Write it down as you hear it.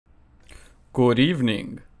Good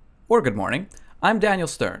evening, or good morning. I'm Daniel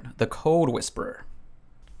Stern, the Code Whisperer.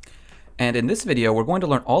 And in this video, we're going to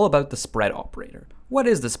learn all about the spread operator. What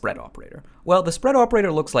is the spread operator? Well, the spread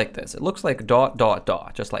operator looks like this. It looks like ...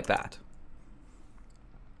 just like that.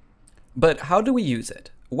 But how do we use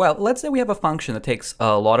it? Well, let's say we have a function that takes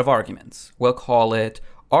a lot of arguments. We'll call it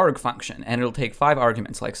arg function, and it'll take 5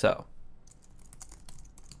 arguments like so.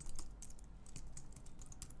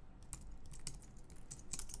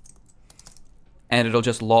 And it'll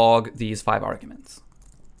just log these 5 arguments.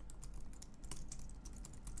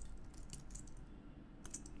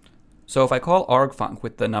 So if I call argfunc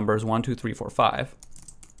with the numbers 1, 2, 3, 4, 5,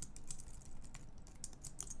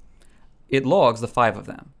 it logs the 5 of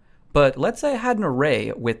them. But let's say I had an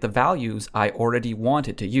array with the values I already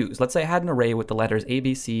wanted to use. Let's say I had an array with the letters A,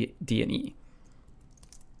 B, C, D, and E.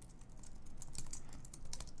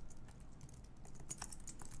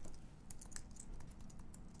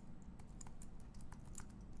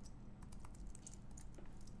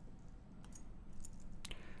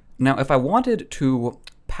 Now, if I wanted to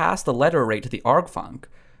pass the letter array to the argfunc,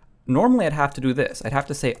 normally I'd have to do this. I'd have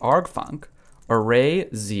to say argfunc array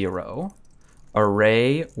 0,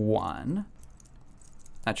 array 1.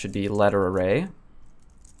 That should be letter array.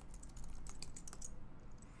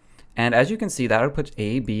 And as you can see, that would put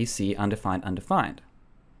A, B, C, undefined, undefined.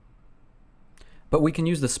 But we can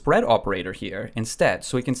use the spread operator here instead.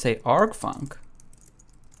 So we can say argfunc ...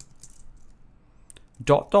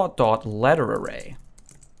 letter array,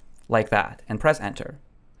 like that, and press enter.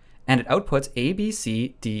 And it outputs A, B,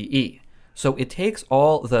 C, D, E. So it takes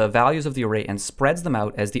all the values of the array and spreads them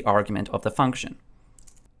out as the argument of the function.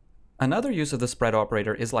 Another use of the spread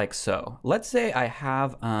operator is like so. Let's say I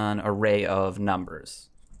have an array of numbers.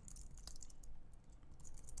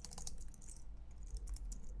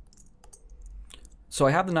 So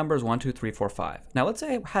I have the numbers 1, 2, 3, 4, 5. Now let's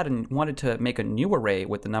say I wanted to make a new array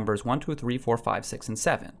with the numbers 1, 2, 3, 4, 5, 6, and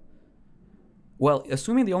 7. Well,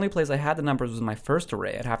 assuming the only place I had the numbers was my first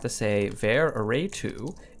array, I'd have to say var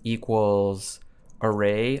array2 equals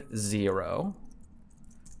array 0,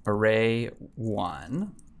 array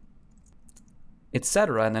 1,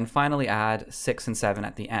 etc., and then finally add 6 and 7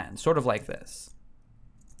 at the end, sort of like this.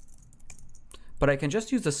 But I can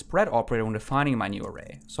just use the spread operator when defining my new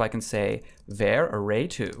array. So I can say var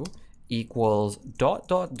array2 equals ...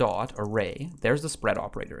 array, there's the spread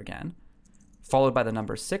operator again, followed by the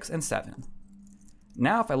numbers 6 and 7.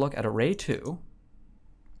 Now if I look at array 2,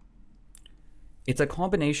 it's a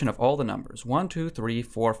combination of all the numbers 1, 2, 3,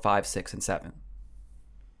 4, 5, 6, and 7.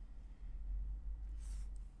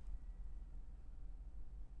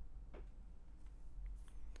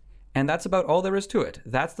 And that's about all there is to it.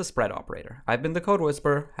 That's the spread operator. I've been the Code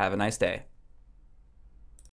Whisperer. Have a nice day.